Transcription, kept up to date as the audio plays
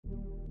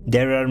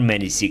There are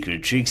many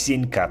secret tricks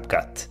in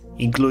CapCut,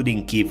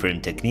 including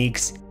keyframe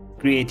techniques,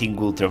 creating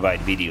ultrawide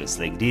videos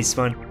like this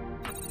one,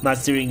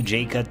 mastering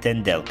JCut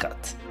and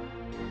LUT.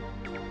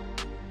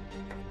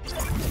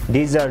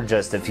 These are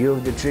just a few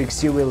of the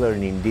tricks you will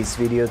learn in this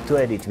video to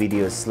edit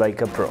videos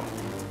like a pro.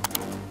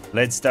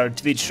 Let's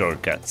start with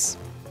shortcuts.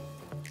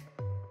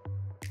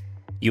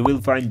 You will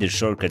find the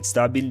Shortcuts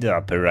tab in the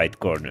upper right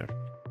corner.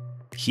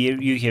 Here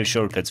you have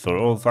shortcuts for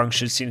all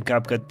functions in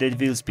CapCut that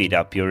will speed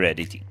up your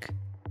editing.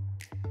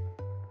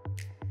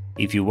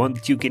 If you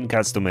want, you can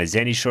customize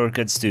any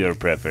shortcuts to your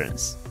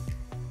preference.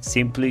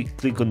 Simply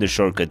click on the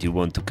shortcut you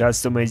want to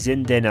customize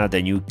and then add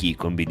a new key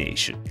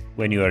combination.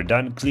 When you are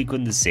done, click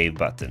on the Save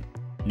button.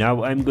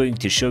 Now I'm going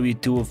to show you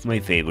two of my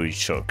favorite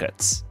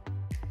shortcuts.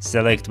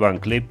 Select one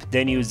clip,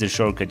 then use the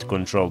shortcut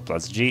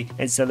Ctrl+G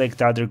and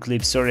select other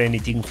clips or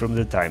anything from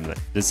the timeline.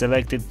 The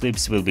selected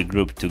clips will be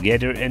grouped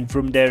together and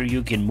from there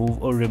you can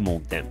move or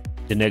remove them.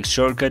 The next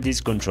shortcut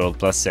is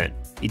Ctrl+N.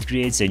 It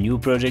creates a new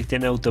project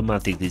and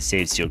automatically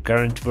saves your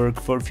current work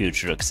for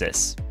future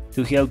access.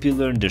 To help you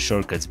learn the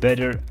shortcuts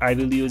better, I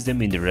will use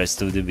them in the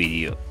rest of the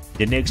video.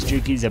 The next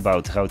trick is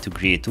about how to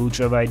create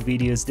ultrawide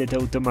videos that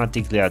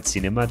automatically add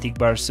cinematic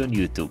bars on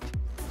YouTube.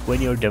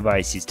 When your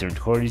device is turned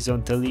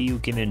horizontally, you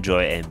can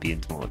enjoy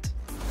ambient mode.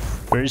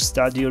 First,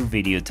 add your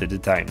video to the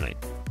timeline.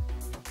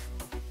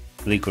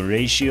 Click on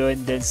Ratio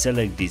and then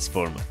select this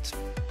format.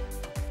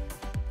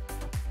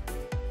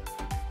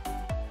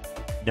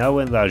 Now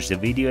enlarge the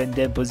video and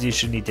then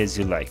position it as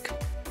you like.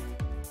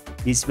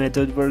 This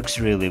method works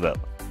really well.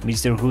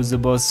 Mr. Who's the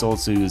Boss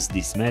also used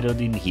this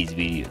method in his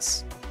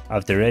videos.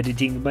 After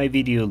editing, my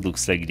video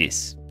looks like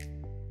this.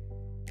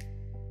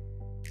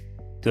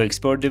 To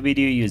export the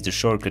video, use the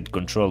shortcut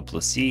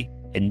Ctrl+C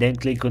and then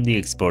click on the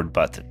Export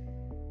button.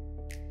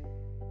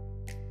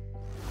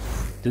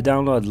 To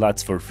download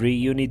LUTs for free,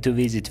 you need to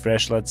visit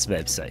FreshLUTs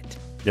website.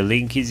 The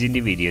link is in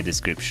the video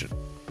description.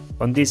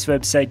 On this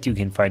website you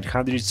can find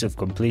hundreds of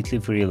completely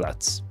free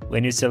LUTs.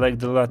 When you select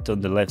the LUT on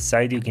the left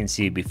side, you can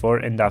see before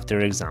and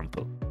after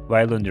example,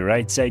 while on the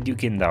right side you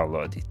can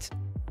download it.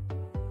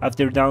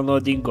 After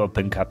downloading,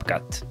 open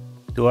CapCut.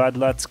 To add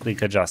LUTs,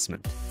 click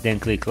Adjustment, then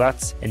click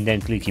LUTs and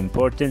then click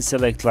Import and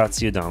select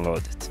LUTs you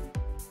downloaded.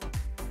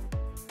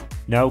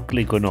 Now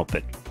click on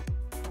Open.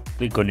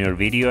 Click on your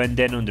video and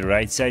then on the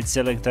right side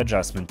select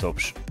Adjustment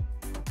option.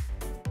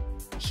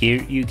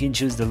 Here you can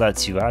choose the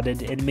LUTs you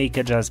added and make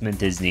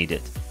adjustment as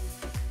needed.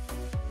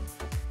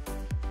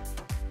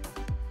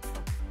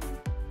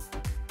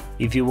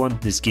 If you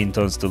want the skin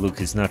tones to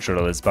look as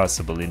natural as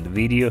possible in the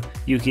video,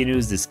 you can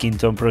use the Skin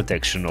Tone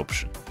Protection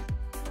option.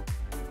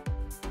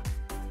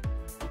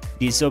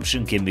 This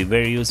option can be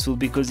very useful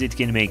because it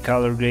can make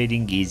color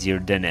grading easier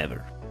than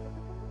ever.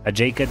 A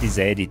JCut is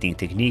an editing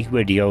technique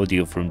where the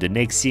audio from the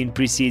next scene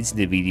precedes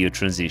the video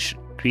transition,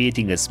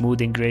 creating a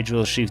smooth and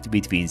gradual shift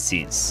between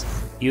scenes.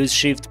 Use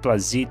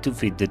Shift+Z to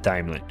fit the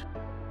timeline.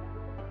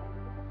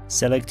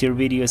 Select your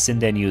videos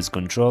and then use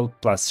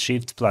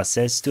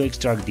Ctrl+Shift+S to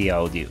extract the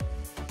audio.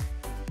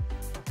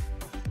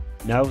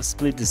 Now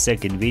split the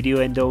second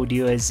video and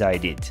audio as I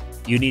did.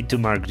 You need to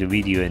mark the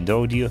video and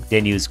audio,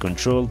 then use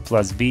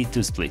Ctrl+B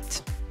to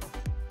split.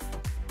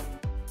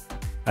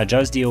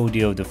 Adjust the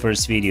audio of the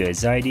first video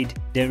as I did,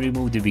 then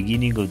remove the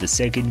beginning of the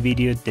second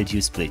video that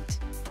you split.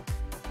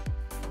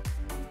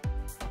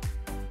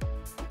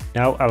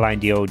 Now align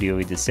the audio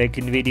with the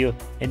second video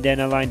and then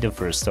align the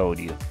first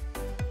audio.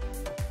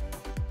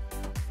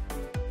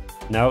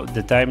 Now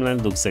the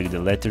timeline looks like the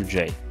letter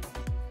J.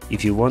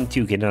 If you want,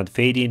 you can add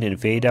fade in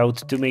and fade out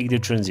to make the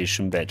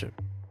transition better.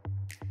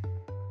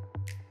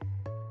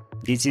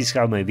 This is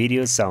how my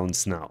video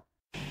sounds now.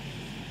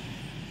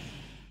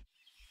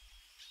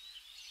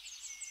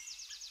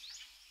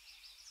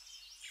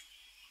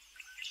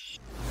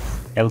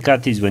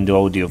 LUT is when the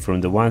audio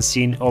from the one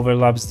scene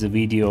overlaps the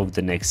video of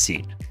the next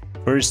scene.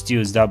 First,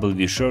 use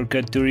W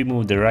shortcut to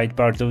remove the right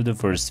part of the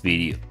first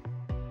video.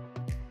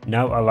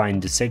 Now align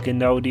the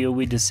second audio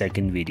with the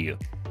second video.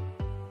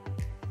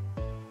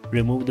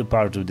 Remove the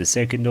part of the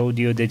second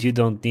audio that you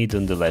don't need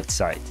on the left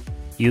side.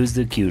 Use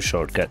the Q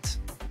shortcut.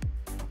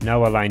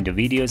 Now align the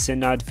videos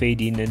and add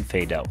fade in and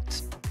fade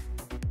out.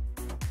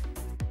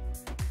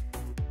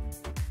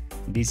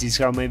 This is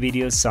how my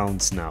video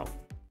sounds now.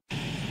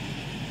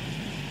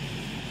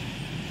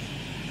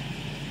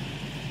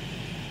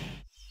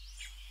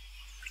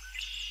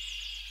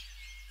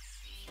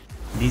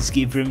 This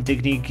keyframe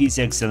technique is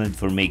excellent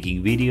for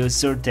making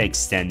videos or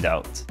text stand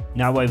out.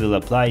 Now I will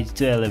apply it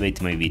to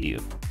elevate my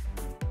video.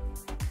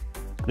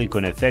 Click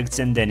on Effects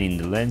and then in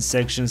the Lens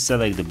section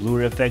select the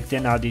blur effect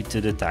and add it to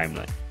the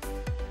timeline.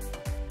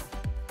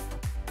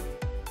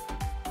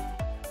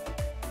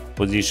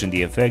 Position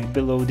the effect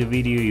below the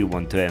video you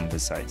want to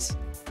emphasize.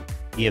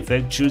 The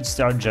effect should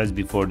start just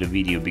before the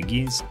video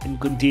begins and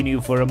continue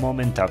for a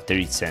moment after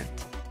its end.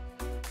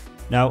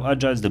 Now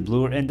adjust the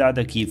blur and add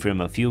a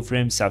keyframe a few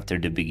frames after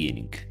the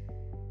beginning.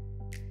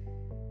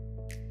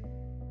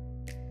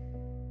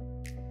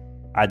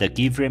 Add a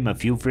keyframe a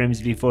few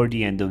frames before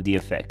the end of the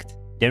effect.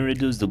 Then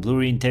reduce the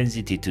blur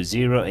intensity to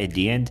 0 at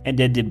the end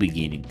and at the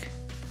beginning.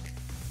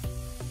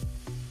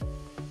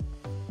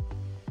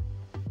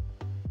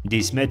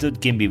 This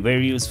method can be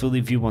very useful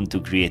if you want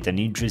to create an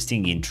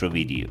interesting intro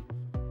video.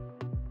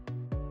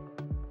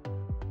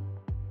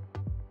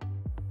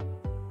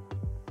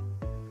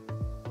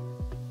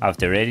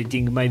 After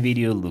editing, my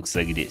video looks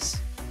like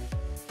this.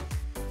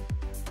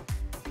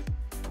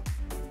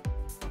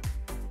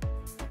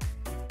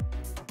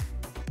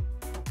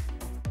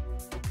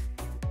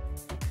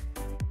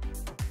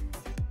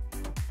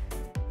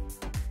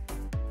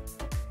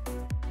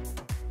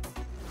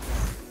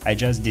 I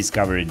just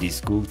discovered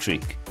this cool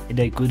trick, and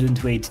I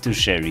couldn't wait to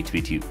share it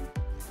with you.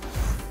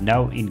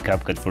 Now in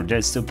CapCut for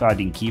desktop,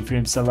 adding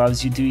keyframes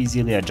allows you to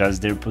easily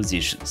adjust their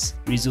positions,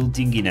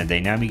 resulting in a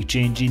dynamic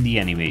change in the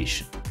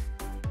animation.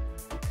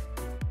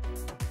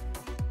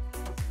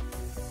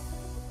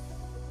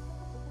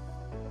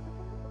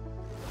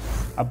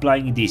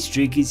 Applying this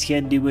trick is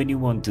handy when you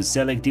want to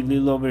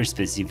selectively lower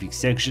specific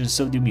sections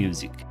of the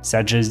music,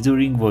 such as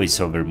during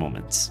voiceover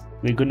moments.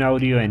 Click on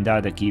audio and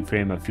add a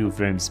keyframe a few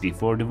frames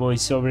before the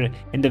voiceover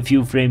and a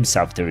few frames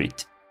after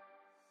it.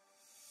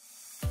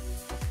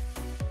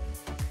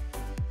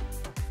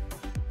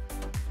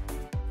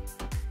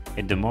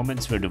 At the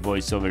moments where the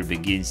voiceover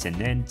begins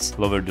and ends,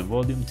 lower the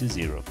volume to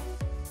 0.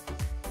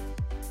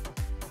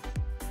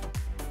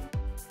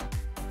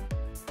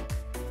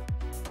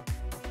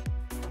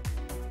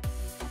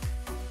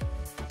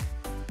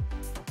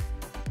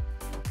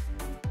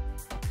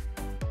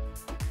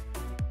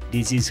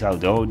 This is how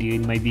the audio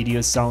in my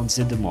video sounds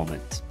at the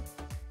moment.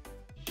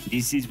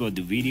 This is what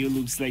the video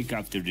looks like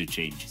after the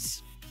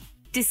changes.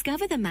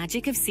 Discover the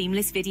magic of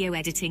seamless video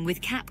editing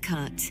with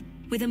CapCut.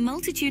 With a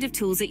multitude of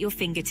tools at your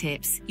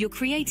fingertips, your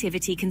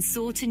creativity can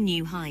soar to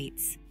new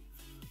heights.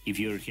 If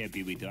you're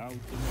happy with the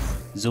outcome,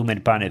 zoom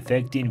and pan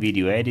effect in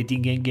video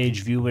editing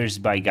engage viewers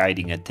by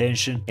guiding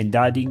attention and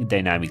adding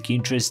dynamic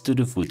interest to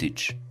the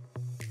footage.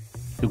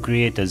 To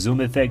create a zoom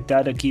effect,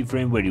 add a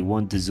keyframe where you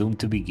want the zoom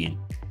to begin.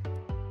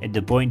 At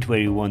the point where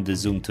you want the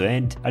zoom to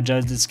end,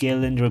 adjust the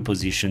scale and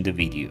reposition the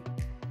video.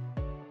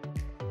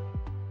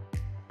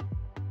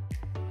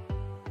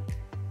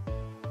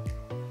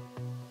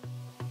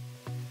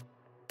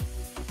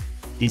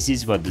 This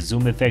is what the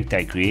zoom effect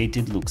I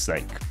created looks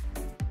like.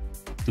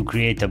 To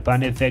create a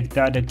pan effect,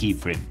 add a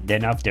keyframe,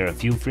 then after a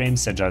few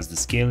frames adjust the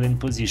scale and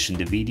position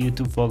the video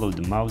to follow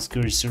the mouse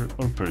cursor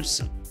or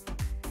person.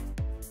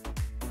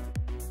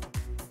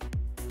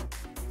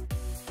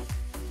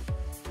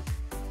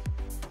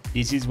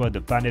 This is what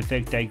the pan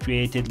effect I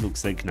created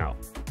looks like now.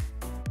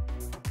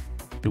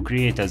 To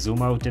create a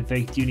zoom out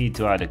effect, you need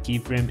to add a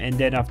keyframe and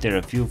then after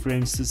a few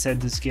frames to set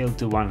the scale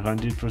to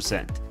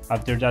 100%.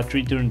 After that,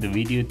 return the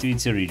video to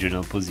its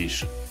original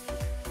position.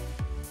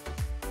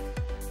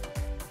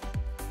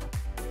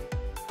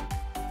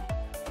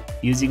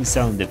 Using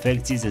sound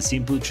effects is a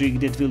simple trick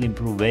that will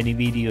improve any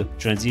video,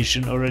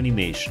 transition or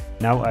animation.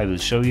 Now I will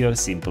show you a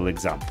simple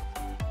example.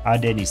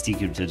 Add any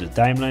sticker to the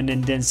timeline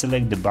and then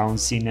select the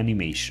bounce scene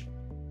animation.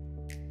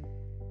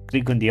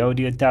 Click on the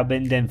audio tab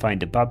and then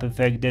find the pop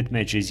effect that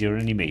matches your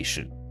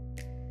animation.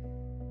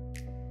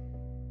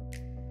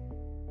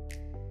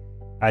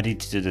 Add it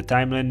to the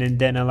timeline and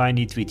then align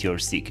it with your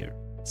sticker.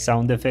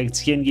 Sound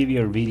effects can give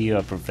your video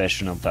a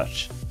professional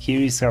touch. Here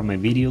is how my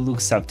video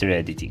looks after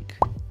editing.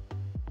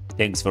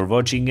 Thanks for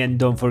watching and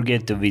don't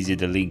forget to visit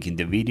the link in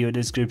the video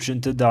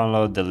description to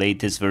download the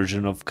latest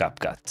version of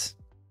CapCut.